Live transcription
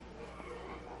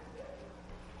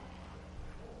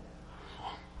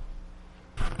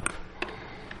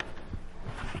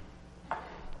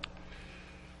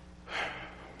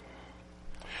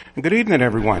Good evening,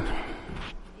 everyone.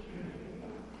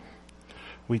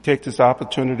 We take this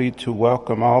opportunity to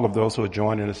welcome all of those who are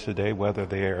joining us today, whether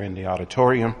they are in the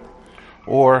auditorium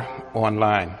or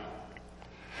online.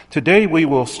 Today we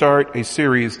will start a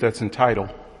series that's entitled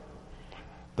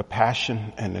The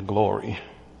Passion and the Glory.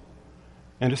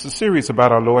 And it's a series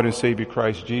about our Lord and Savior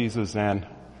Christ Jesus and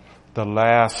the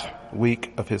last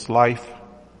week of his life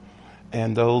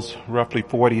and those roughly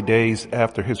 40 days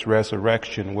after his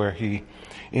resurrection where he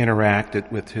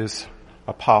interacted with his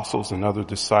apostles and other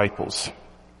disciples.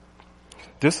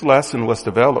 This lesson was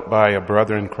developed by a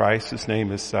brother in Christ. His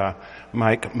name is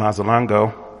Mike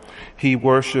Mazzalongo. He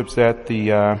worships at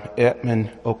the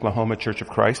Edmond, Oklahoma Church of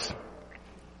Christ.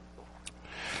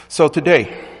 So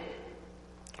today,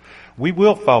 we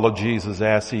will follow Jesus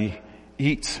as he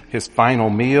eats his final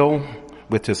meal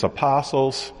with his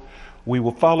apostles. We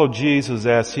will follow Jesus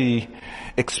as he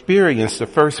experienced the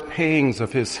first pangs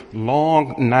of his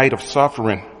long night of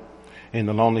suffering in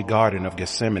the lonely Garden of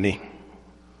Gethsemane.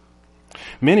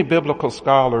 Many biblical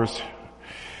scholars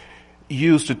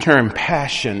use the term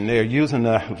passion. They're using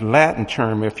the Latin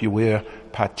term, if you will,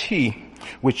 pati,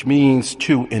 which means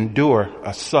to endure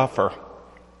or suffer.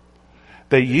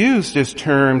 They use this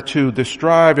term to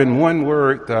describe in one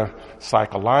word the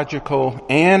psychological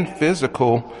and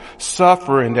physical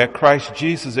suffering that Christ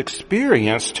Jesus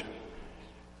experienced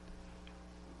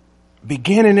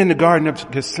beginning in the Garden of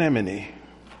Gethsemane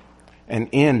and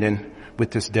ending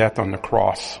with his death on the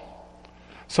cross.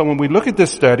 So when we look at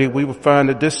this study, we will find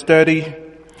that this study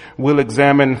will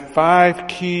examine 5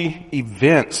 key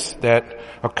events that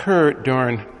occurred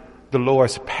during the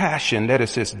Lord's passion, that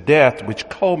is his death, which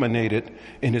culminated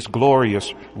in his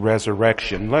glorious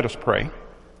resurrection. Let us pray.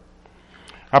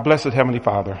 Our blessed Heavenly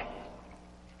Father,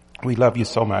 we love you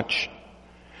so much.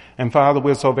 And Father,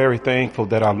 we're so very thankful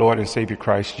that our Lord and Savior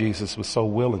Christ Jesus was so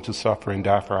willing to suffer and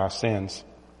die for our sins.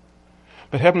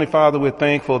 But Heavenly Father, we're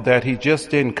thankful that he just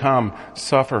didn't come,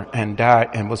 suffer, and die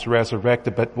and was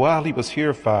resurrected. But while he was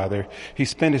here, Father, he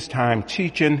spent his time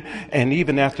teaching, and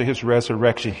even after his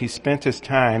resurrection, he spent his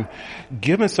time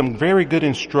giving some very good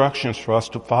instructions for us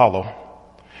to follow.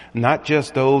 Not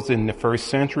just those in the first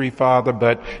century, Father,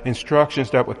 but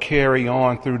instructions that would carry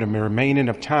on through the remaining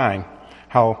of time,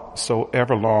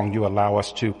 howsoever long you allow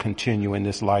us to continue in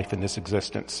this life, in this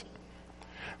existence.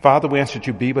 Father, we ask that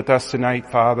you be with us tonight,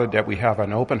 Father, that we have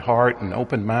an open heart and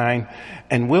open mind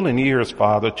and willing ears,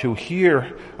 Father, to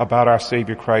hear about our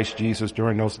Savior Christ Jesus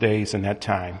during those days and that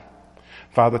time.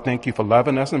 Father, thank you for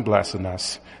loving us and blessing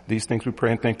us. These things we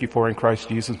pray and thank you for in Christ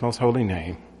Jesus' most holy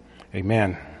name.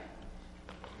 Amen.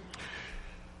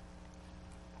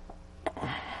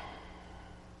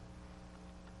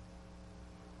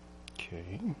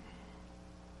 Okay.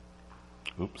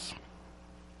 Oops.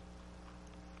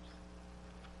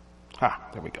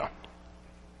 There we go.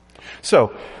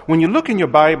 So, when you look in your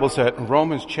Bibles at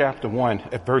Romans chapter 1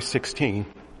 at verse 16,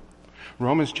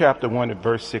 Romans chapter 1 at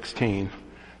verse 16,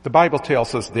 the Bible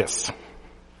tells us this: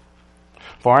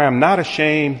 For I am not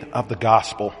ashamed of the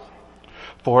gospel,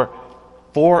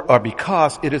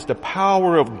 because it is the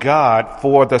power of God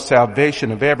for the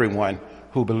salvation of everyone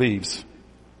who believes.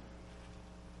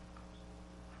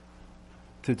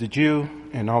 To the Jew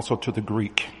and also to the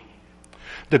Greek.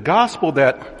 The gospel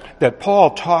that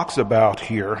Paul talks about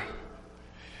here,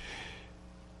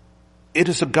 it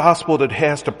is a gospel that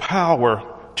has the power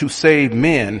to save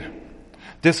men.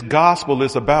 This gospel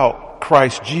is about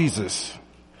Christ Jesus.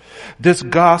 This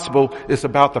gospel is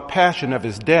about the passion of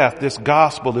his death. This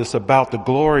gospel is about the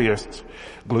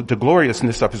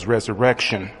gloriousness of his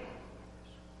resurrection.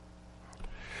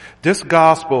 This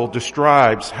gospel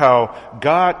describes how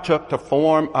God took the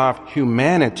form of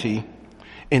humanity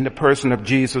in the person of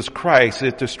Jesus Christ.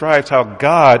 It describes how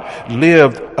God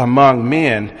lived among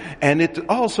men. And it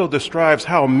also describes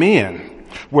how men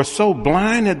were so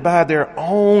blinded by their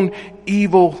own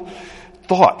evil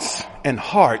thoughts and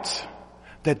hearts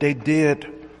that they did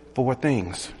 4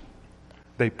 things.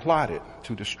 They plotted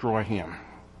to destroy him.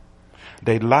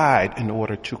 They lied in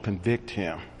order to convict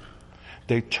him.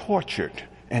 They tortured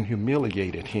and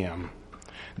humiliated him.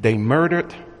 They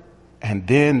murdered, and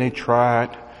then they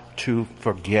tried to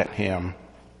forget him.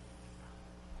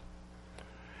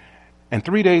 And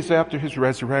 3 days after his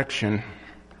resurrection,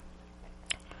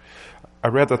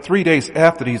 3 days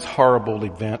after these horrible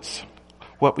events,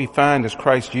 what we find is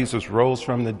Christ Jesus rose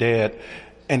from the dead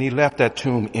and he left that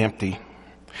tomb empty.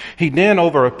 He then,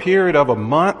 over a period of a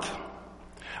month,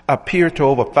 appeared to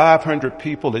over 500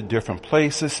 people at different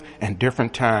places and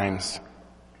different times.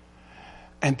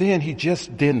 And then he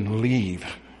just didn't leave.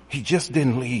 He just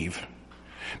didn't leave.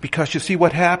 Because you see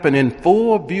what happened in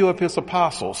full view of his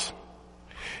apostles.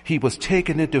 he was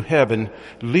taken into heaven,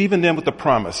 leaving them with a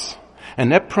promise.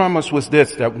 And that promise was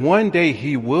this, that one day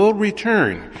he will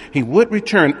return. He would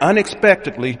return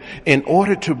unexpectedly in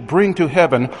order to bring to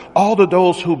heaven all of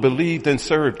those who believed and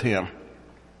served him.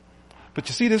 But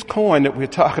you see, this coin that we're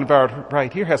talking about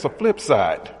right here has a flip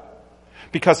side.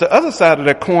 Because the other side of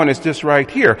that coin is this right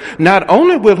here. Not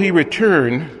only will he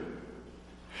return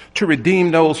to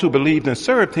redeem those who believed and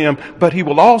served him, but he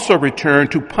will also return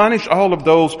to punish all of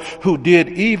those who did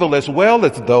evil as well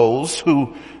as those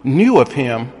who knew of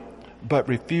him but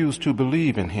refused to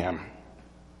believe in him.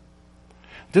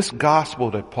 This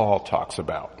gospel that Paul talks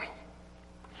about,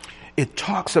 it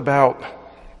talks about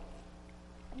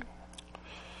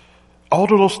all of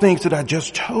those things that I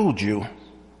just told you.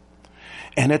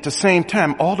 And at the same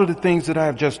time, all of the things that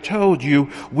I've just told you,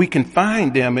 we can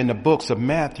find them in the books of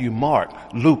Matthew, Mark,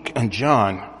 Luke, and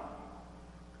John.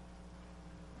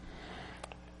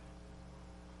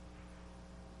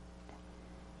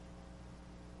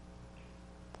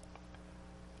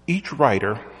 Each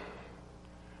writer,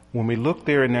 when we look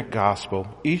there in that gospel,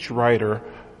 each writer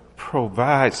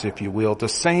provides, if you will, the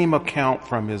same account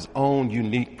from his own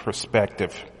unique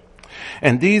perspective.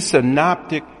 And these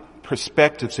synoptic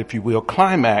perspectives, if you will,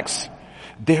 climax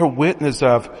their witness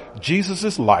of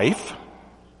Jesus' life,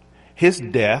 his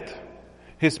death,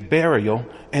 his burial,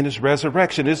 and his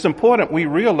resurrection. It's important we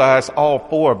realize all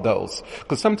four of those.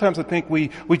 Because sometimes I think we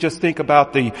just think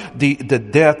about the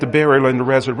death, the burial, and the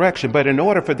resurrection. But in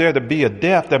order for there to be a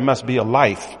death, there must be a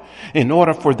life. In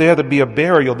order for there to be a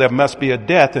burial, there must be a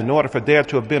death. In order for there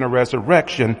to have been a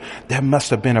resurrection, there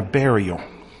must have been a burial.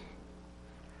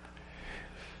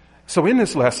 So in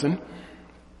this lesson,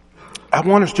 I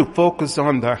want us to focus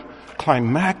on the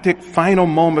climactic final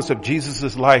moments of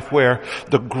Jesus' life where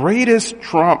the greatest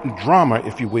drama,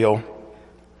 if you will,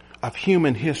 of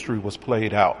human history was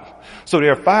played out. So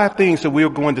there are 5 things that we're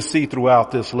going to see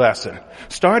throughout this lesson.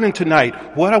 Starting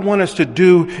tonight, what I want us to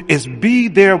do is be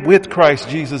there with Christ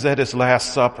Jesus at his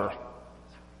Last Supper.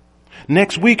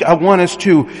 Next week, I want us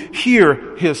to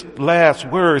hear his last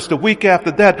words. The week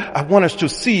after that, I want us to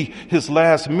see his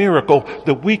last miracle.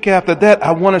 The week after that,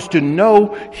 I want us to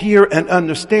know, hear, and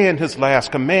understand his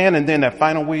last command. And then that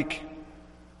final week,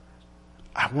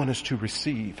 I want us to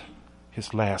receive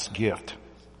his last gift.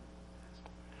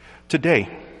 Today,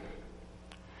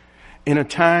 in a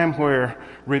time where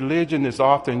religion is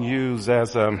often used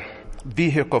as a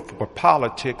vehicle for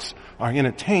politics or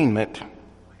entertainment,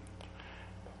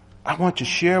 I want to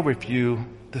share with you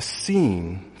the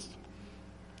scenes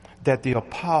that the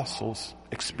apostles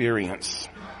experienced.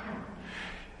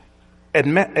 At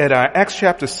Acts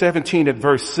chapter 17 at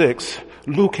verse 6,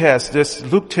 Luke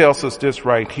tells us this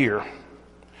right here.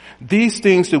 These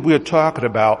things that we're talking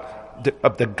about,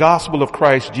 of the gospel of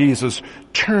Christ Jesus,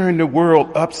 turned the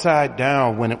world upside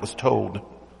down when it was told.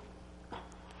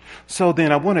 So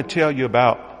then I want to tell you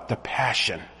about the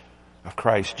passion of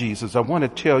Christ Jesus. I want to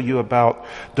tell you about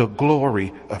the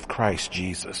glory of Christ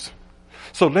Jesus.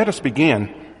 So let us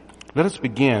begin. Let us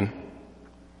begin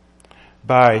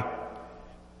by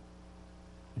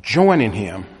joining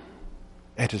him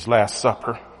at his Last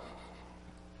Supper.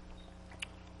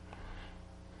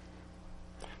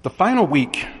 The final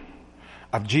week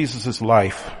of Jesus'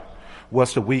 life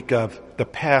was the week of the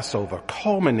Passover,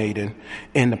 culminating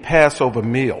in the Passover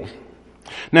meal.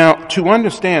 Now, to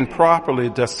understand properly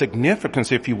the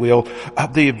significance, if you will,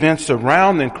 of the events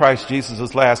surrounding Christ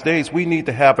Jesus' last days, we need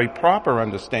to have a proper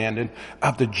understanding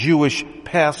of the Jewish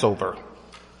Passover.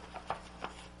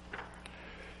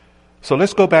 So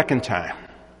let's go back in time.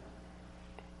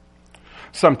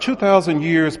 Some 2,000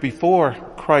 years before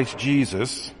Christ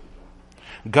Jesus,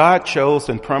 God chose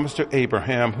and promised to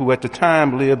Abraham, who at the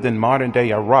time lived in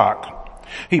modern-day Iraq.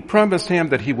 He promised him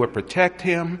that he would protect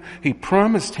him. He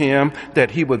promised him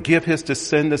that he would give his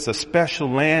descendants a special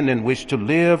land in which to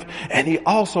live. And he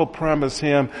also promised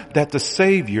him that the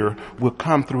Savior would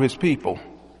come through his people.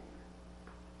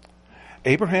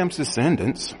 Abraham's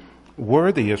descendants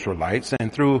were the Israelites,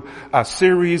 and through a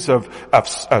series of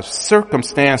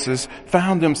circumstances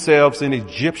found themselves in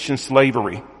Egyptian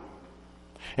slavery.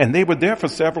 And they were there for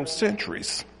several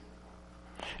centuries.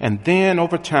 And then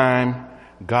over time,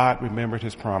 God remembered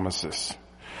his promises.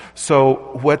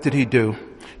 So what did he do?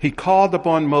 He called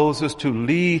upon Moses to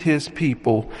lead his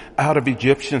people out of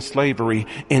Egyptian slavery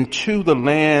into the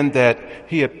land that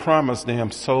he had promised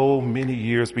them so many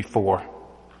years before.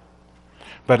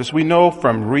 But as we know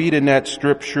from reading that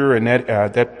scripture and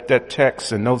that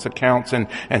text and those accounts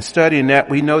and studying that,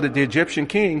 we know that the Egyptian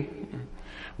king,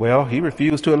 well, he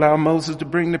refused to allow Moses to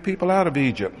bring the people out of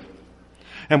Egypt.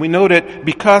 And we know that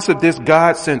because of this,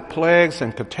 God sent plagues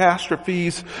and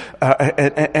catastrophes,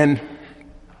 and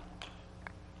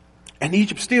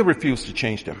Egypt still refused to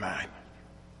change their mind.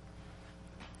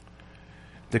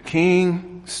 The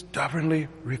king stubbornly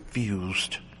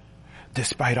refused,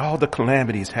 despite all the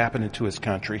calamities happening to his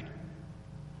country.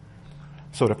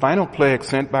 So the final plague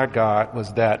sent by God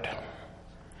was that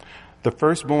the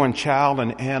firstborn child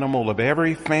and animal of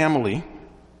every family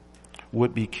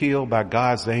would be killed by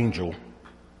God's angel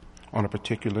on a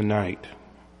particular night.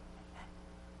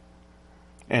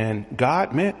 And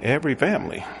God meant every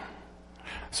family.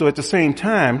 So at the same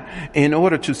time, in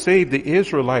order to save the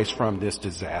Israelites from this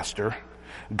disaster,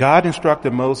 God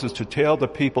instructed Moses to tell the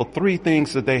people 3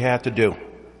 things that they had to do.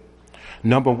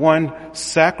 Number 1,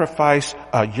 sacrifice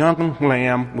a young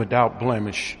lamb without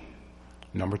blemish.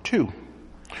 Number 2,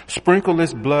 sprinkle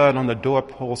its blood on the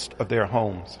doorpost of their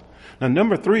homes. Now,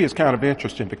 number 3 is kind of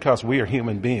interesting because we are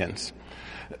human beings.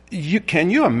 Can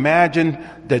you imagine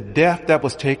the death that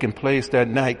was taking place that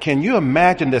night? Can you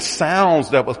imagine the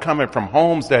sounds that was coming from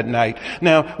homes that night?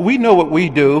 Now, we know what we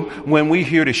do when we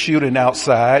hear the shooting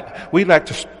outside. We like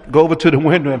to go over to the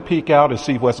window and peek out and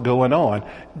see what's going on.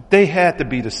 They had to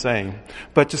be the same.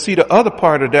 But you see, the other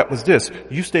part of that was this.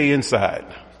 You stay inside.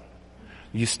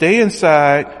 You stay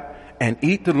inside and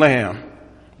eat the lamb.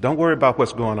 Don't worry about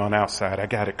what's going on outside. I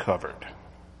got it covered.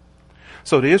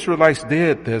 So the Israelites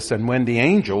did this, and when the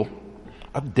angel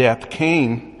of death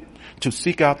came to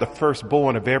seek out the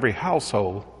firstborn of every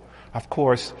household, of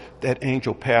course, that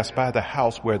angel passed by the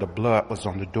house where the blood was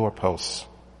on the doorposts.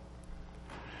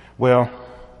 Well,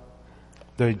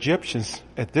 the Egyptians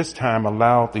at this time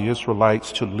allowed the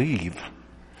Israelites to leave.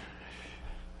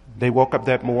 They woke up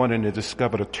that morning and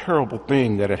discovered a terrible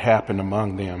thing that had happened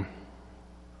among them.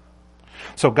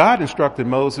 So God instructed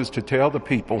Moses to tell the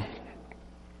people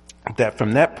that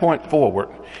from that point forward,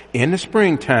 in the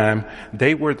springtime,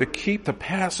 they were to keep the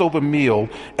Passover meal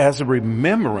as a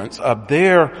remembrance of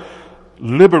their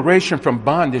liberation from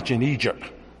bondage in Egypt.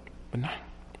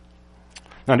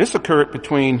 Now, this occurred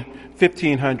between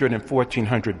 1500 and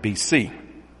 1400 BC.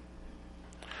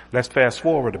 Let's fast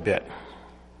forward a bit.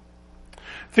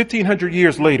 1500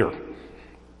 years later,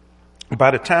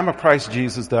 by the time of Christ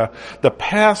Jesus, the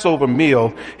Passover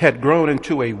meal had grown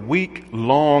into a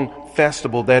week-long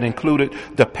festival that included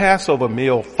the Passover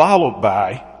meal followed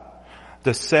by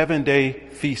the 7-day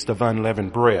Feast of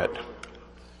Unleavened Bread.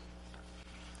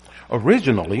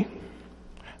 Originally,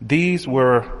 these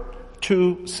were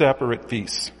 2 separate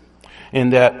feasts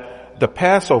in that the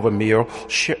Passover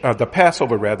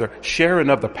sharing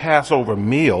of the Passover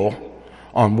meal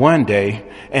on one day,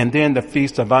 and then the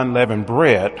Feast of Unleavened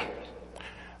Bread,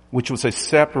 which was a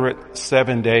separate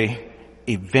 7-day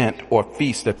event or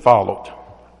feast that followed.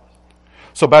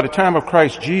 So by the time of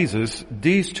Christ Jesus,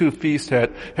 these 2 feasts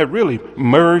had really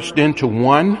merged into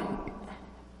one,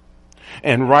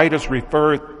 and writers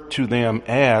referred to them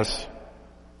as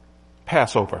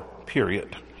Passover,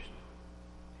 period.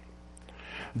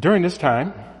 During this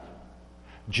time,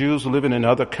 Jews living in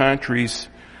other countries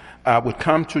would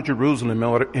come to Jerusalem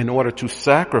in order to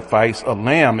sacrifice a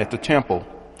lamb at the temple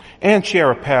and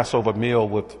share a Passover meal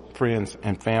with friends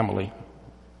and family.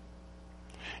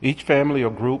 Each family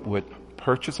or group would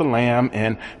purchase a lamb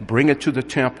and bring it to the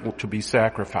temple to be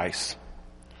sacrificed.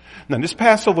 Now, this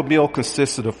Passover meal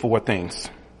consisted of 4 things: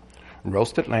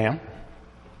 roasted lamb,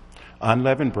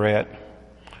 unleavened bread,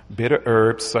 bitter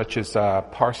herbs such as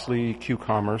parsley,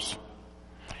 cucumbers,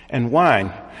 and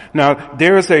wine. Now,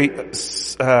 there is a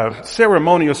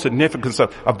ceremonial significance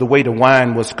of the way the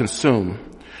wine was consumed.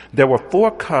 There were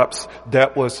 4 cups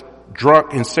that was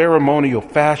drunk in ceremonial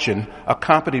fashion,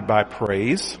 accompanied by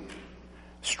praise,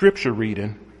 scripture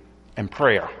reading, and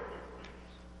prayer.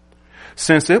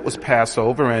 Since it was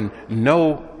Passover and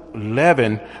no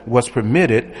leaven was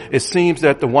permitted, it seems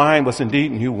that the wine was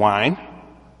indeed new wine,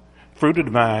 fruit of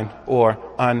the vine, or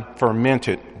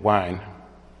unfermented wine.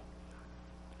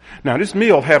 Now, this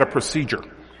meal had a procedure.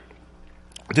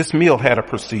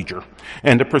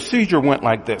 And the procedure went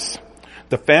like this.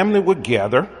 The family would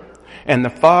gather, and the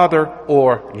father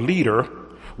or leader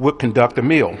would conduct the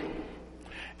meal.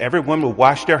 Everyone would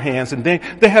wash their hands, and they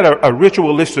had a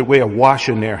ritualistic way of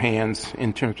washing their hands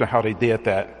in terms of how they did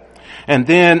that. And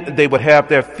then they would have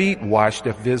their feet washed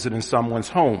if visiting someone's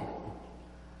home.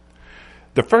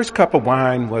 The first cup of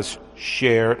wine was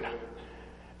shared,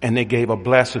 and they gave a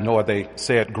blessing, or they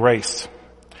said grace.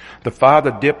 The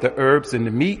father dipped the herbs in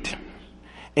the meat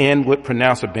and would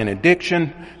pronounce a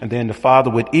benediction, and then the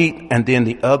father would eat, and then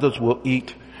the others will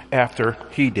eat after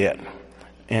he did.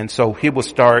 And so he will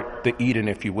start the eating,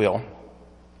 if you will.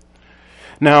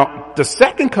 Now, the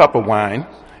second cup of wine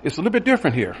it's a little bit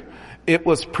different here. It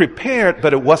was prepared,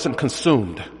 but it wasn't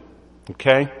consumed.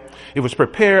 Okay? It was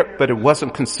prepared, but it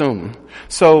wasn't consumed.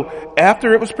 So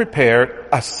after it was prepared,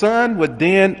 a son would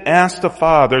then ask the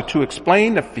father to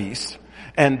explain the feast,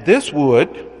 and this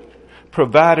would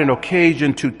provide an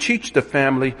occasion to teach the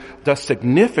family the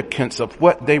significance of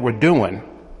what they were doing,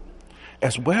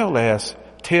 as well as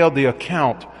tell the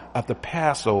account of the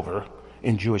Passover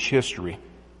in Jewish history.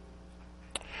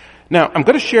 Now, I'm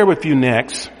going to share with you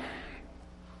next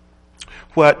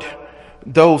what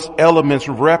those elements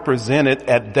represented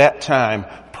at that time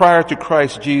prior to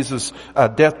Christ Jesus'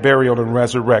 death, burial, and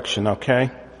resurrection,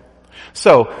 okay?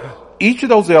 So, each of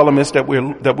those elements that we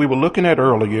were looking at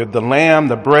earlier, the lamb,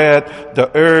 the bread,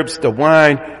 the herbs, the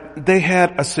wine, they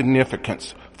had a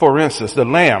significance. For instance, the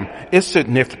lamb, its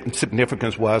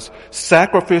significance was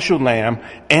sacrificial lamb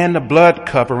and the blood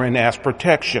covering as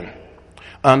protection.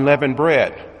 Unleavened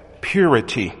bread,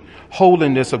 purity,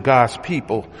 holiness of God's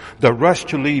people, the rush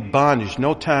to leave bondage,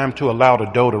 no time to allow the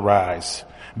dough to rise.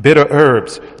 Bitter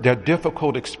herbs, their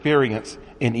difficult experience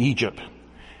in Egypt.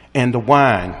 And the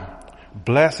wine,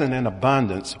 blessing and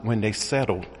abundance when they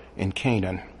settled in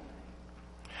Canaan.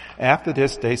 After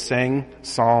this, they sang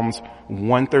Psalms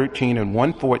 113 and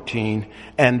 114,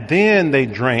 and then they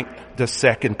drank the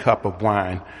second cup of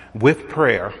wine with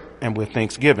prayer and with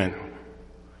thanksgiving.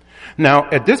 Now,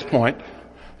 at this point,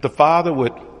 the father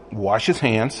would wash his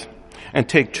hands and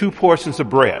take 2 portions of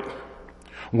bread.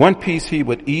 One piece he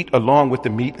would eat along with the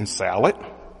meat and salad,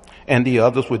 and the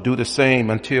others would do the same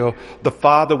until the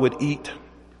father would eat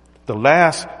the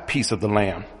last piece of the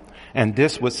lamb, and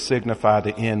this would signify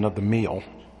the end of the meal.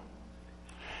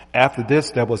 After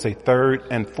this, there was a 3rd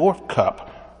and 4th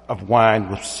cup of wine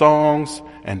with songs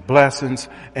and blessings,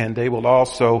 and they will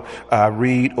also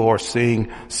read or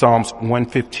sing Psalms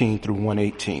 115 through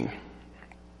 118.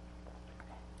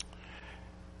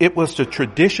 It was the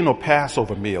traditional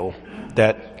Passover meal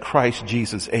that Christ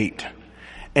Jesus ate.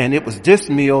 And it was this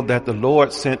meal that the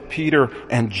Lord sent Peter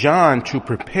and John to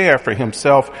prepare for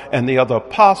himself and the other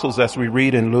apostles, as we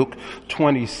read in Luke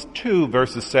 22,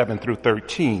 verses 7 through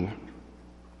 13.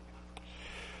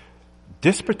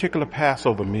 This particular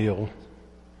Passover meal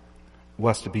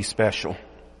was to be special.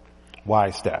 Why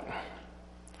is that?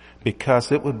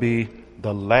 Because it would be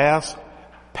the last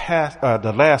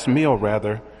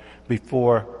meal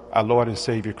before our Lord and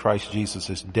Savior Christ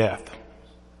Jesus' death.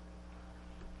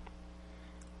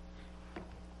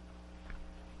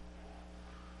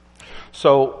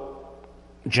 So,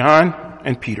 John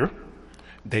and Peter,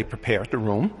 they prepared the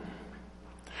room.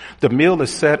 The meal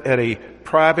is set at a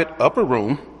private upper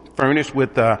room, furnished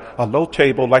with a low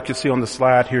table, like you see on the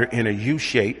slide here, in a U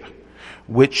shape,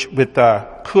 which with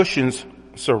cushions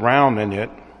surrounding it,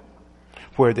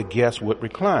 where the guests would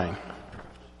recline.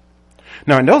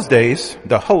 Now, in those days,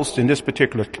 the host in this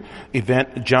particular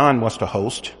event, John was the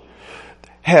host,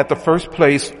 had the first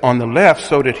place on the left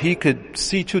so that he could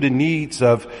see to the needs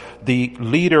of the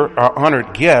leader or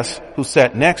honored guests who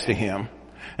sat next to him.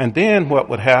 And then what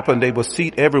would happen, they would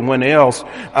seat everyone else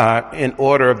in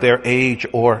order of their age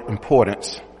or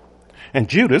importance. And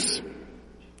Judas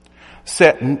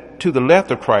sat to the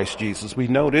left of Christ Jesus. We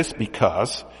know this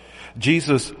because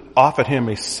Jesus offered him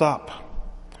a sup,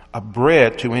 a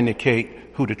bread, to indicate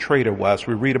who the traitor was.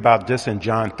 We read about this in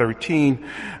John 13,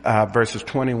 verses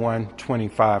 21,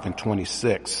 25, and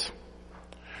 26.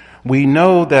 We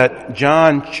know that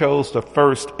John chose the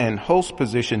first and host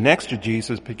position next to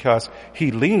Jesus because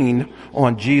he leaned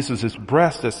on Jesus'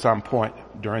 breast at some point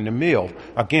during the meal.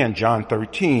 Again, John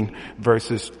 13,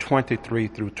 verses 23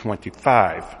 through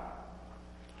 25.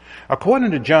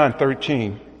 According to John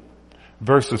 13,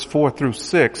 verses 4 through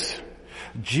 6,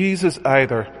 Jesus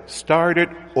either started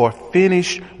or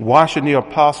finished washing the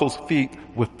apostles' feet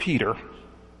with Peter.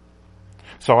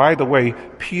 So either way,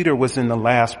 Peter was in the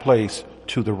last place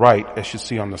to the right, as you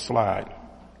see on the slide.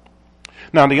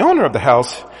 Now, the owner of the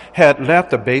house had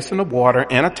left a basin of water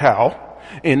and a towel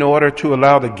in order to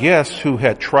allow the guests who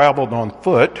had traveled on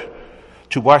foot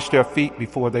to wash their feet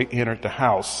before they entered the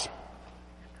house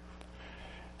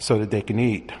so that they can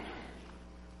eat.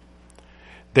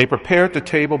 They prepared the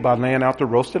table by laying out the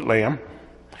roasted lamb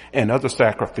and other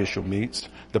sacrificial meats,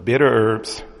 the bitter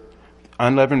herbs,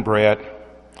 unleavened bread,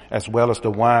 as well as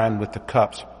the wine with the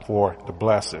cups for the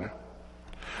blessing.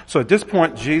 So at this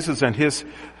point, Jesus and his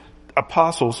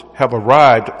apostles have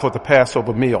arrived for the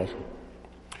Passover meal.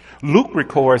 Luke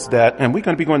records that, and we're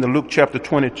going to be going to Luke chapter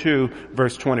 22,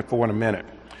 verse 24 in a minute.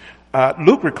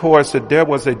 Luke records that there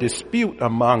was a dispute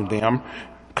among them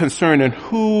concerning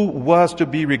who was to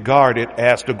be regarded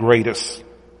as the greatest.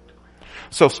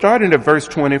 So starting at verse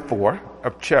 24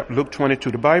 of Luke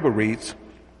 22, the Bible reads,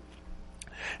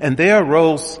 And there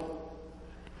arose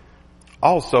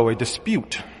also a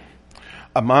dispute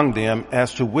among them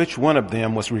as to which one of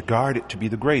them was regarded to be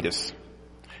the greatest.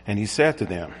 And he said to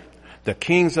them, the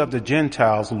kings of the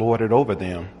Gentiles lord it over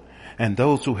them, and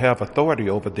those who have authority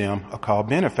over them are called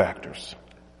benefactors.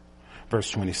 Verse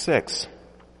 26.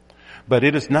 But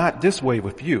it is not this way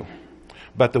with you,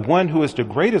 but the one who is the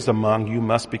greatest among you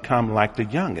must become like the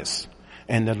youngest,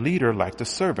 and the leader like the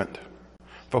servant.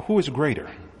 For who is greater,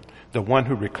 the one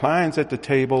who reclines at the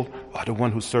table or the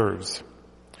one who serves?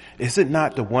 Is it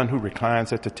not the one who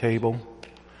reclines at the table?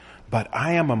 But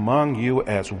I am among you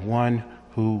as one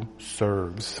who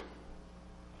serves.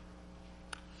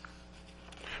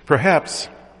 Perhaps,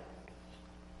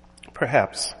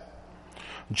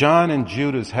 John and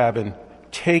Judas, having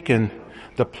taken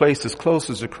the places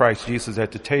closest to Christ Jesus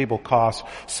at the table, caused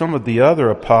some of the other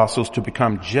apostles to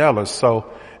become jealous. So,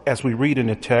 as we read in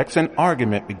the text, an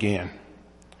argument began.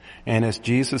 And as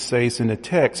Jesus says in the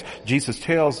text, Jesus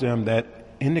tells them that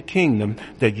in the kingdom,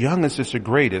 the youngest is the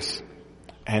greatest,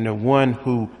 and the one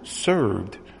who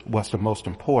served was the most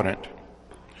important.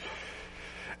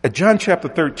 At John chapter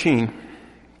 13,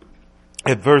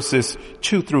 at verses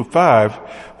 2 through 5,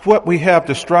 what we have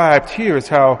described here is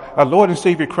how our Lord and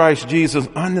Savior Christ Jesus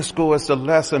underscores the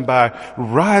lesson by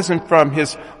rising from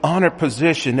his honored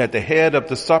position at the head of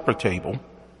the supper table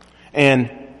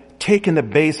and taking the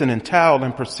basin and towel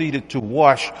and proceeded to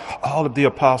wash all of the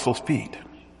apostles' feet.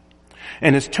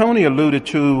 And as Tony alluded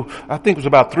to, I think it was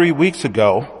about 3 weeks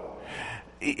ago,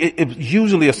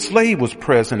 usually a slave was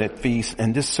present at feasts,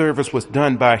 and this service was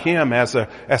done by him as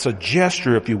a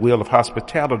gesture, if you will, of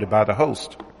hospitality by the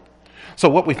host. So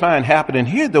what we find happening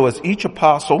here, though, is each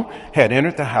apostle had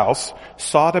entered the house,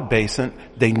 saw the basin,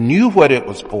 they knew what it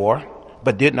was for,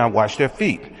 but did not wash their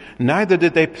feet. Neither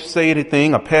did they say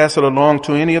anything or pass it along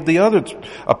to any of the other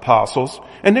apostles,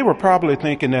 and they were probably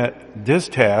thinking that this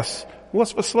task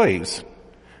was for slaves,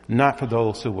 not for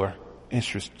those who were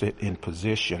interested in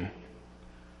position.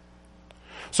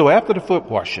 So after the foot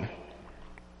washing,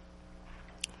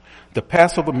 the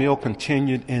Passover meal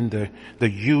continued in the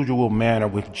usual manner,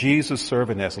 with Jesus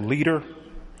serving as leader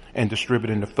and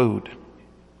distributing the food.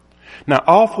 Now,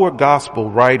 all four gospel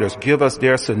writers give us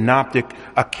their synoptic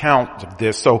account of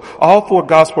this. So all four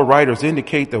gospel writers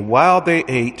indicate that while they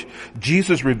ate,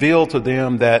 Jesus revealed to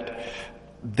them that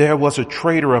there was a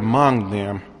traitor among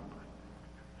them.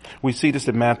 We see this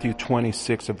in Matthew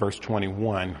 26 and verse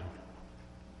 21.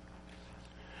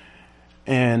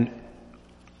 And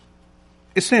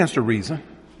it stands to reason.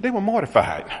 They were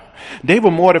mortified. They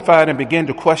were mortified and began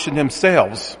to question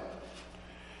themselves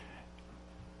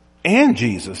and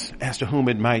Jesus as to whom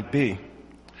it might be.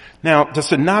 Now, the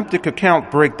synoptic account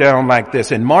break down like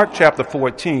this. In Mark chapter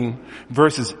 14,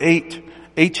 verses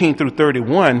 18 through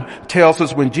 31, tells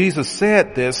us when Jesus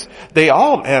said this, they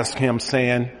all asked him,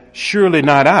 saying, "Surely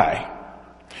not I."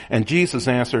 And Jesus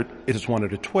answered, "It is one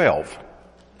of the 12.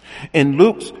 In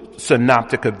Luke's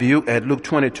synoptic view, at Luke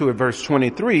 22 and verse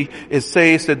 23, it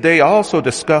says that they also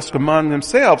discussed among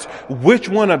themselves which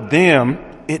one of them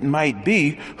it might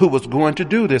be who was going to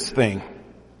do this thing.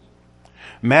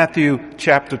 Matthew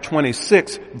chapter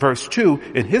 26 verse 2,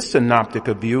 in his synoptic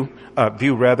view,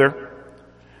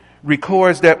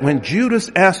 records that when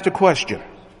Judas asked the question,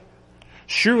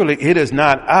 "Surely it is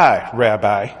not I,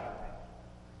 Rabbi,"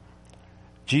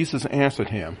 Jesus answered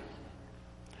him,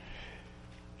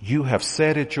 "You have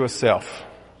said it yourself."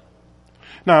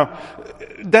 Now,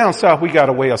 down south, we got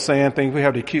a way of saying things. We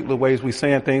have the cute little ways we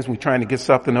saying things. We're trying to get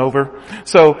something over.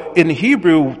 So in the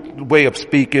Hebrew way of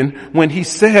speaking, when he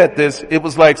said this, it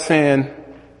was like saying,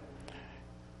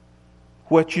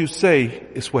 what you say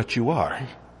is what you are.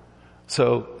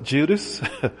 So Judas,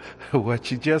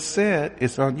 what you just said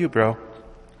is on you, bro.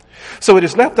 So it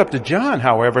is left up to John,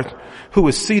 however, who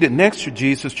is seated next to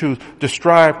Jesus, to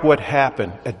describe what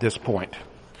happened at this point.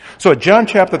 So at John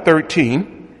chapter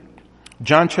 13,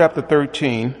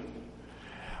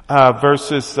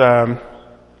 verses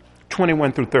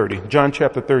 21 through 30. John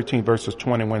chapter 13, verses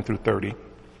 21 through 30.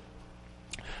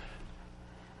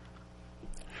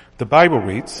 The Bible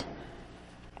reads,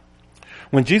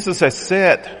 "When Jesus had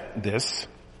said this,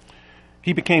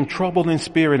 he became troubled in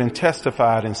spirit and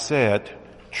testified and said,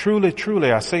 'Truly,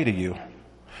 truly, I say to you,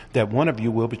 that one of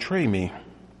you will betray me.'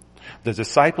 The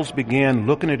disciples began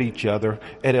looking at each other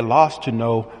at a loss to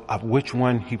know of which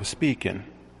one he was speaking."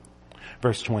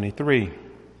 Verse 23.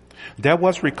 There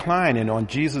was reclining on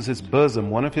Jesus' bosom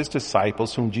one of his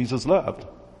disciples whom Jesus loved.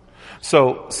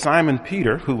 So Simon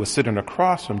Peter, who was sitting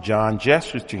across from John,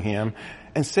 gestured to him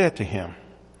and said to him,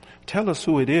 "Tell us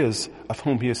who it is of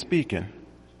whom he is speaking."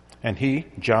 And he,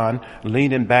 John,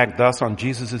 leaning back thus on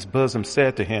Jesus' bosom,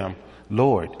 said to him,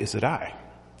 Lord, is it I?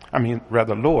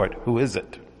 Lord, who is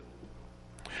it?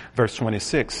 Verse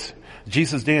 26,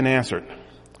 Jesus then answered,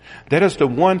 that is the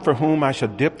one for whom I shall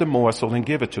dip the morsel and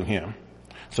give it to him.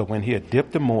 So when he had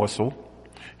dipped the morsel,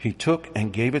 he took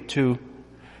and gave it to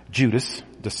Judas,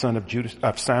 the son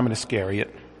of Simon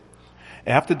Iscariot.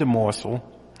 After the morsel,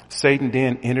 Satan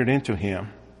then entered into him.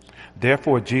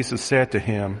 Therefore Jesus said to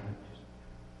him,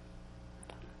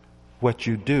 what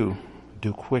you do,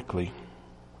 do quickly.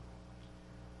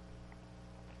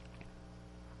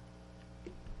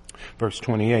 Verse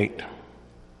 28.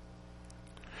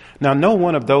 Now no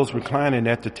one of those reclining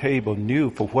at the table knew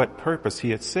for what purpose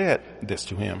he had said this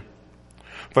to him.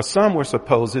 For some were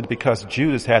supposing because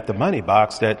Judas had the money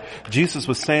box that Jesus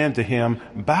was saying to him,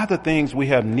 buy the things we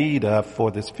have need of for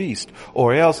this feast,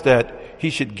 or else that he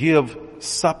should give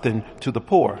something to the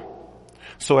poor.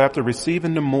 So after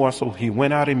receiving the morsel, he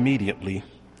went out immediately,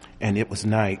 and it was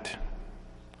night.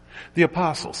 The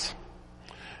apostles,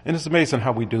 and it's amazing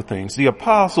how we do things. The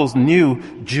apostles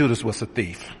knew Judas was a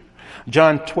thief.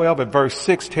 John 12 at verse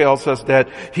 6 tells us that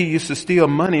he used to steal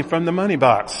money from the money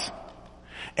box.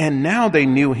 And now they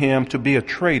knew him to be a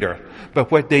traitor.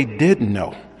 But what they didn't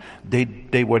know,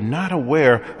 they were not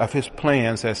aware of his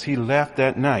plans as he left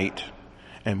that night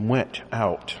and went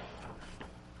out.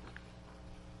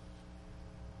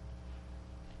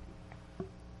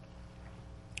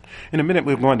 In a minute,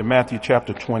 we're going to Matthew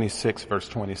chapter 26, verse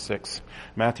 26.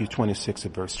 Matthew 26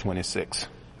 at verse 26.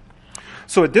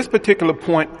 So at this particular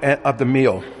point of the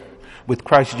meal with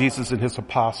Christ Jesus and his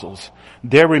apostles,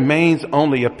 there remains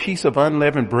only a piece of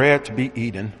unleavened bread to be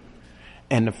eaten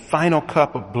and the final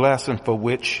cup of blessing, for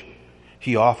which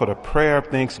he offered a prayer of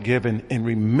thanksgiving in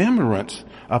remembrance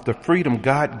of the freedom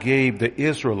God gave the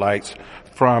Israelites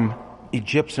from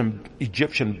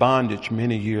Egyptian bondage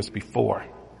many years before.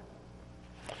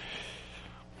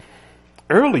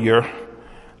 Earlier,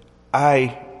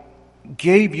 I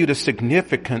gave you the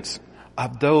significance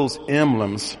of those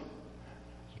emblems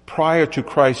prior to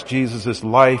Christ Jesus'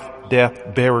 life,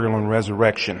 death, burial, and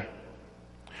resurrection.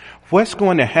 What's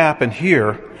going to happen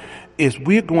here is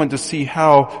we're going to see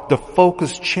how the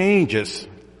focus changes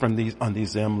on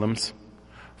these emblems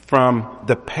from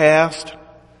the past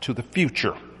to the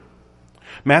future.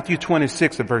 Matthew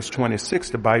 26 at verse 26,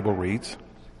 the Bible reads,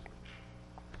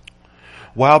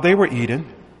 while they were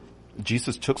eating,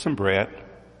 Jesus took some bread,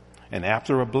 and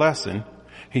after a blessing,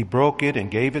 he broke it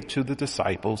and gave it to the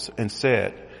disciples and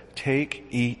said, take,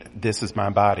 eat, this is my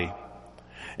body.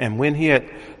 And when he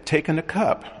had taken the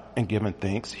cup and given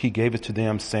thanks, he gave it to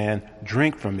them, saying,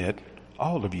 drink from it,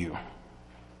 all of you.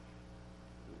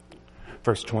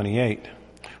 Verse 28,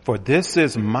 for this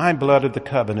is my blood of the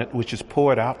covenant, which is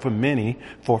poured out for many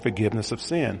for forgiveness of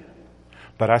sin.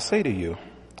 But I say to you,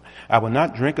 I will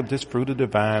not drink of this fruit of the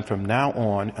vine from now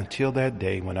on until that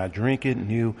day when I drink it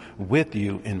new with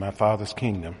you in my Father's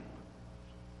kingdom.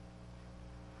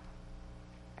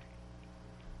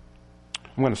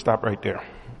 I'm going to stop right there.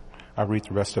 I'll read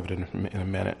the rest of it in a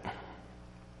minute.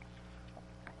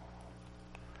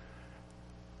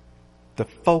 The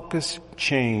focus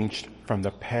changed from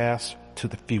the past to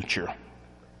the future.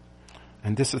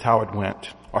 And this is how it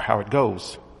went, or how it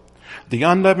goes. The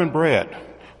unleavened bread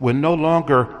will no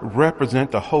longer represent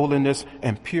the holiness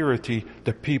and purity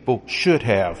the people should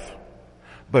have,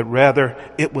 but rather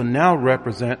it will now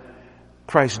represent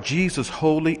Christ Jesus'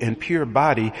 holy and pure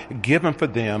body given for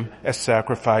them as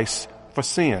sacrifice for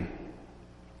sin.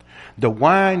 The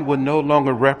wine will no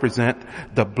longer represent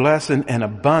the blessing and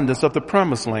abundance of the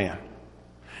promised land.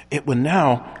 It will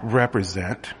now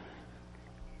represent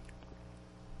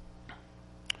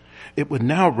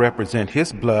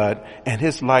his blood and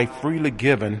his life freely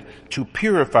given to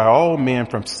purify all men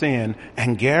from sin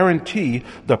and guarantee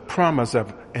the promise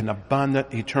of an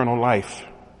abundant eternal life.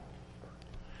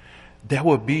 There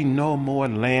will be no more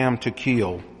lamb to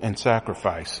kill and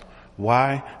sacrifice.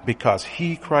 Why? Because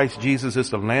he, Christ Jesus,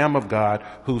 is the Lamb of God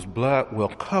whose blood will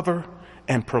cover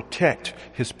and protect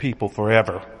his people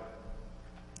forever.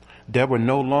 There will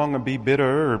no longer be bitter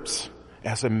herbs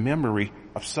as a memory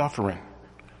of suffering.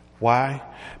 Why?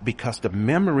 Because the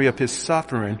memory of his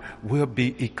suffering will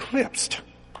be eclipsed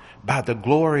by the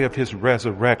glory of his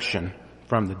resurrection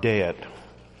from the dead.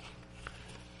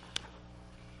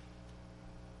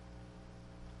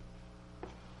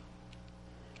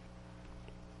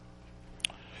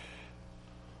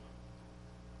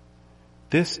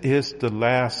 This is the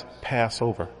last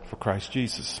Passover for Christ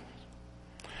Jesus.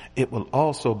 It will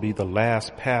also be the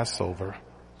last Passover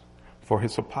for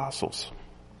his apostles.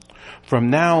 From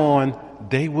now on,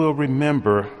 they will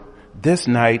remember this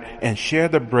night and share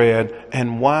the bread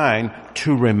and wine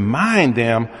to remind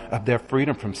them of their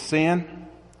freedom from sin,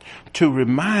 to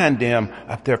remind them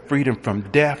of their freedom from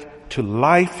death to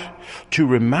life, to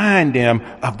remind them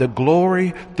of the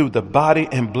glory through the body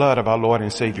and blood of our Lord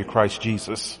and Savior Christ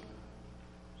Jesus.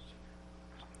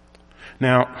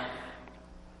 Now,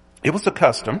 it was a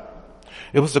custom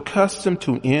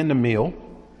to end the meal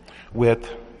with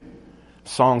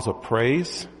songs of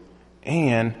praise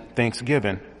and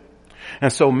thanksgiving.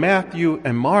 And so Matthew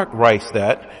and Mark writes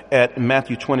that at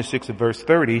Matthew 26 and verse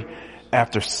 30,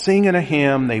 after singing a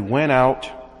hymn, they went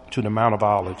out to the Mount of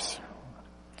Olives.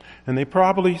 And they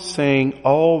probably sang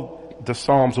all the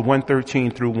Psalms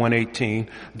 113 through 118.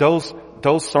 Those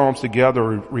Psalms together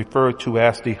are referred to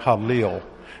as the Hallel,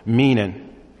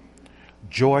 meaning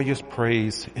joyous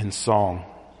praise and song.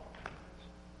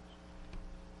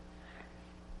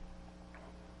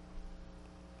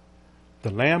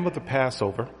 The lamb of the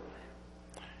Passover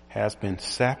has been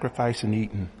sacrificed and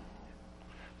eaten.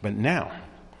 But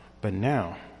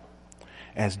now,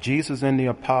 as Jesus and the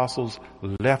apostles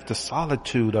left the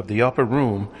solitude of the upper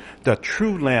room, the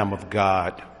true Lamb of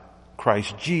God,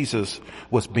 Christ Jesus,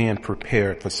 was being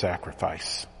prepared for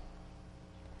sacrifice.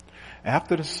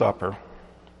 After the supper,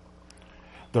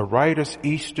 the writers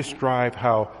each describe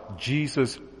how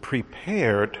Jesus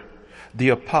prepared the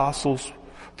apostles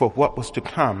for what was to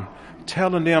come,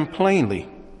 telling them plainly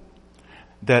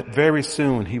that very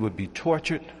soon he would be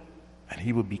tortured and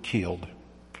he would be killed,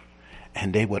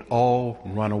 and they would all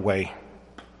run away.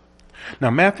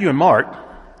 Now, Matthew and Mark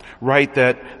write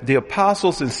that the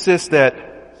apostles insist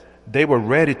that they were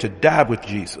ready to die with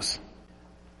Jesus.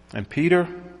 And Peter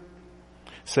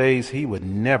says he would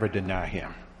never deny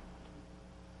him.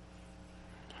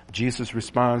 Jesus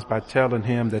responds by telling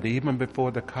him that even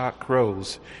before the cock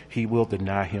crows, he will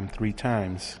deny him 3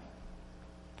 times.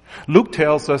 Luke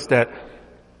tells us that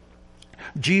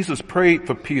Jesus prayed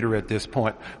for Peter at this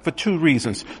point for 2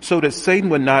 reasons: so that Satan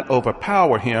would not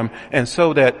overpower him, and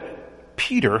so that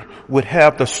Peter would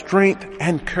have the strength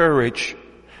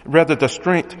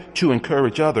to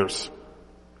encourage others.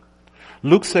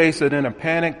 Luke says that in a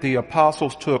panic, the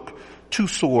apostles took 2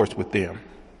 swords with them.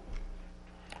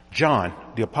 John,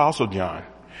 the apostle John,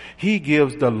 he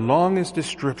gives the longest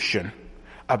description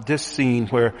of this scene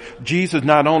where Jesus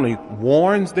not only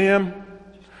warns them,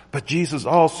 but Jesus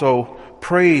also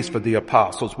prays for the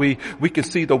apostles. We can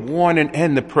see the warning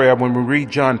and the prayer when we read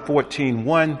John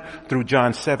 14:1 through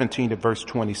John 17 at verse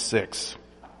 26.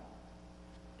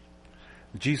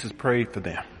 Jesus prayed for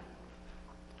them.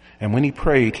 And when he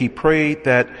prayed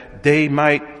that they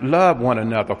might love one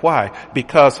another. Why?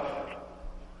 Because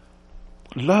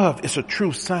love is a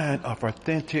true sign of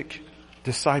authentic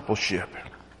discipleship.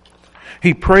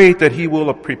 He prayed that he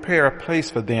will prepare a place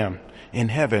for them in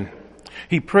heaven.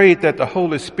 He prayed that the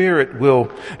Holy Spirit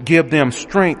will give them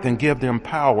strength and give them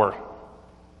power.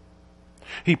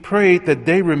 He prayed that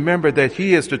they remember that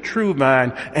he is the true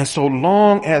vine, and so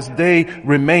long as they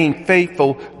remain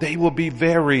faithful, they will be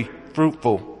very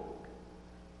fruitful.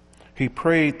 He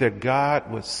prayed that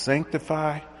God would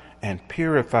sanctify and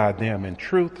purify them in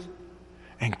truth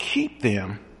and keep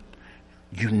them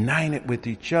united with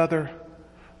each other,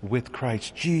 with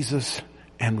Christ Jesus,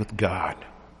 and with God.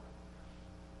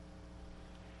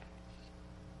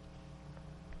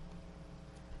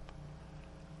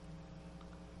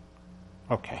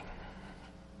 Okay.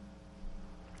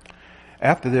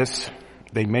 After this,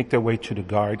 they make their way to the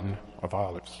Garden of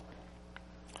Olives.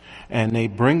 And they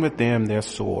bring with them their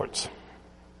swords.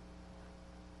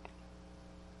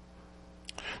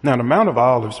 Now, the Mount of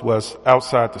Olives was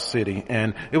outside the city,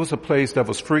 and it was a place that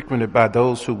was frequented by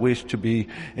those who wished to be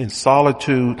in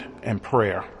solitude and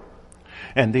prayer.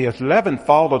 And the 11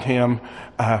 followed him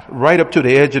right up to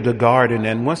the edge of the garden,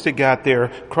 and once they got there,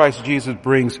 Christ Jesus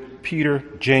brings Peter,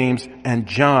 James, and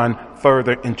John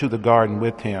further into the garden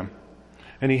with him.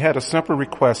 And he had a simple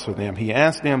request for them. He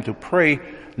asked them to pray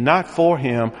not for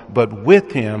him, but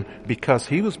with him, because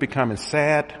he was becoming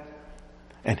sad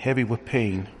and heavy with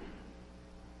pain.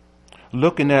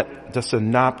 Looking at the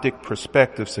synoptic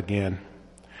perspectives again,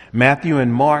 Matthew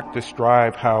and Mark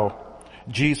describe how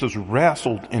Jesus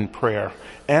wrestled in prayer,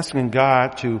 asking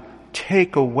God to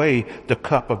take away the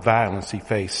cup of violence he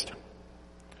faced.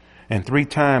 And 3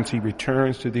 times he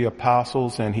returns to the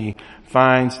apostles, and he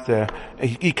comes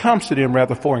to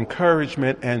them for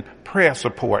encouragement and prayer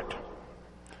support.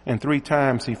 And 3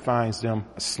 times he finds them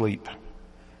asleep,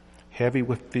 heavy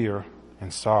with fear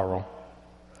and sorrow.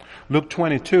 Luke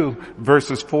 22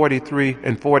 verses 43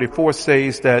 and 44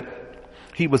 says that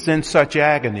he was in such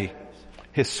agony,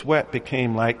 his sweat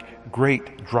became like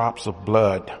great drops of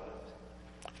blood.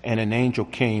 and an angel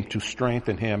came to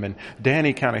strengthen him. And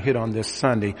Danny kind of hit on this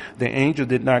Sunday. The angel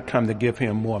did not come to give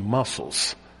him more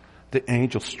muscles. The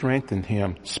angel strengthened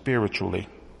him spiritually.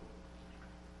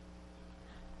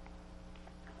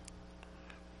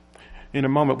 In a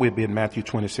moment, we'll be in Matthew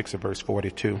 26 and verse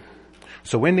 42.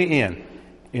 So in the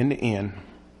end,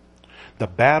 the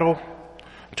battle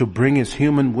to bring his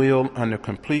human will under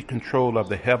complete control of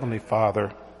the Heavenly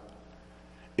Father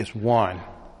is won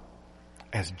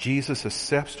as Jesus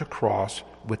accepts the cross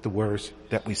with the words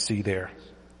that we see there.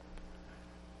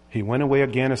 He went away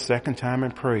again a second time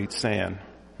and prayed, saying,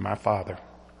 "My Father,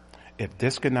 if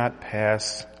this cannot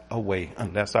pass away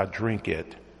unless I drink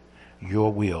it,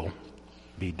 your will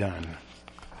be done."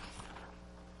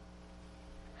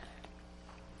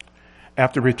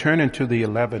 After returning to the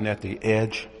 11 at the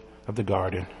edge of the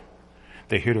garden,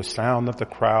 they hear the sound of the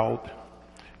crowd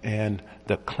and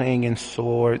the clanging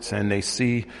swords, and they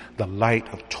see the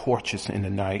light of torches in the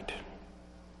night.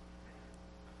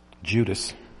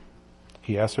 Judas,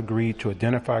 he has agreed to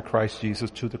identify Christ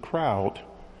Jesus to the crowd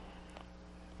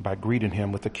by greeting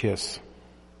him with a kiss.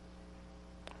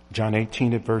 John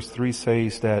 18 at verse 3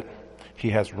 says that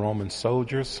he has Roman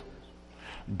soldiers,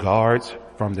 guards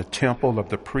from the temple of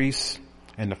the priests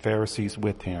and the Pharisees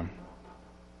with him.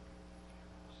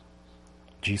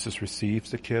 Jesus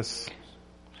receives the kiss,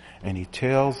 and he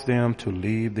tells them to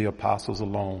leave the apostles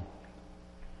alone.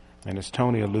 And as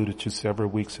Tony alluded to several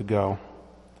weeks ago,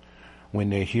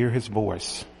 when they hear his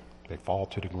voice, they fall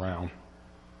to the ground.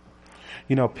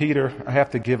 You know, Peter, I have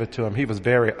to give it to him. He was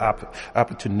very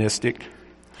opportunistic,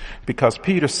 because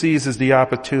Peter seizes the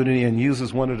opportunity and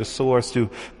uses one of the swords to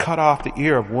cut off the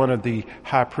ear of one of the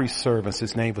high priest's servants.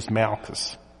 His name was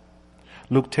Malchus.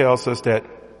 Luke tells us that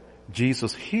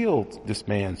Jesus healed this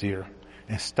man's ear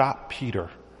and stopped Peter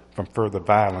from further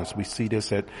violence. We see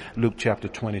this at Luke chapter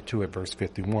 22 at verse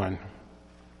 51.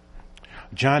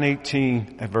 John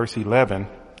 18 at verse 11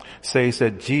 says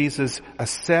that Jesus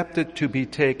accepted to be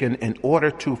taken in order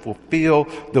to fulfill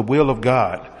the will of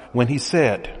God when he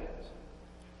said,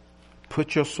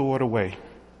 "Put your sword away.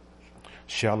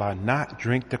 Shall I not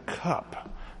drink the cup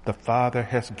the Father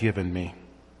has given me?"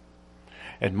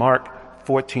 At Mark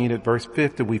 14 at verse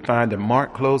 50, we find that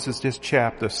Mark closes this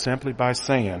chapter simply by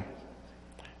saying,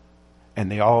 "And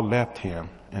they all left him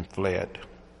and fled."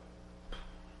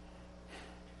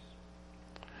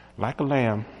 Like a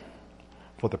lamb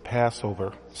for the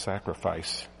Passover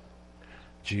sacrifice,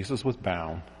 Jesus was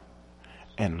bound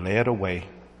and led away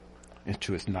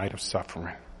into his night of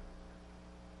suffering.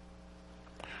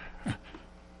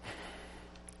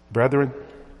 Brethren,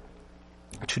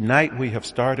 tonight we have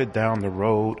started down the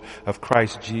road of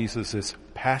Christ Jesus'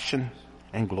 passion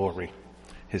and glory,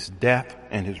 his death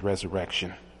and his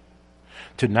resurrection.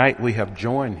 Tonight we have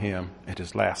joined him at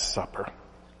his Last Supper.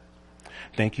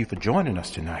 Thank you for joining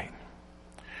us tonight.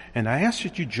 And I ask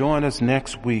that you join us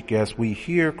next week as we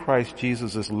hear Christ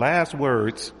Jesus' last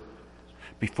words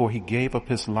before he gave up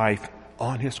his life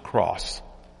on his cross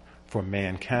for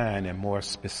mankind, and more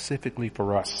specifically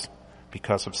for us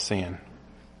because of sin.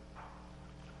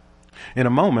 In a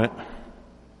moment,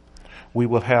 we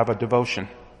will have a devotion.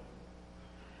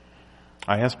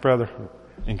 I asked Brother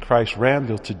in Christ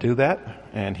Randall to do that,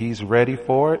 and he's ready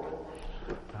for it.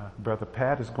 Brother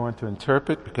Pat is going to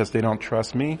interpret because they don't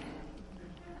trust me.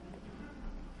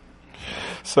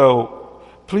 So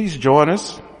please join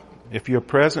us. If you're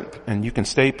present and you can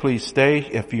stay, please stay.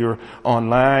 If you're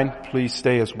online, please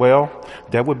stay as well.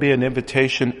 There will be an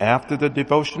invitation after the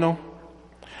devotional.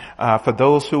 For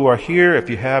those who are here, if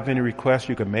you have any requests,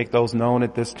 you can make those known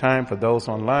at this time. For those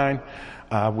online,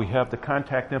 we have the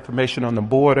contact information on the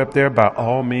board up there. By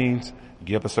all means,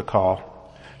 give us a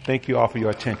call. Thank you all for your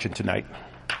attention tonight.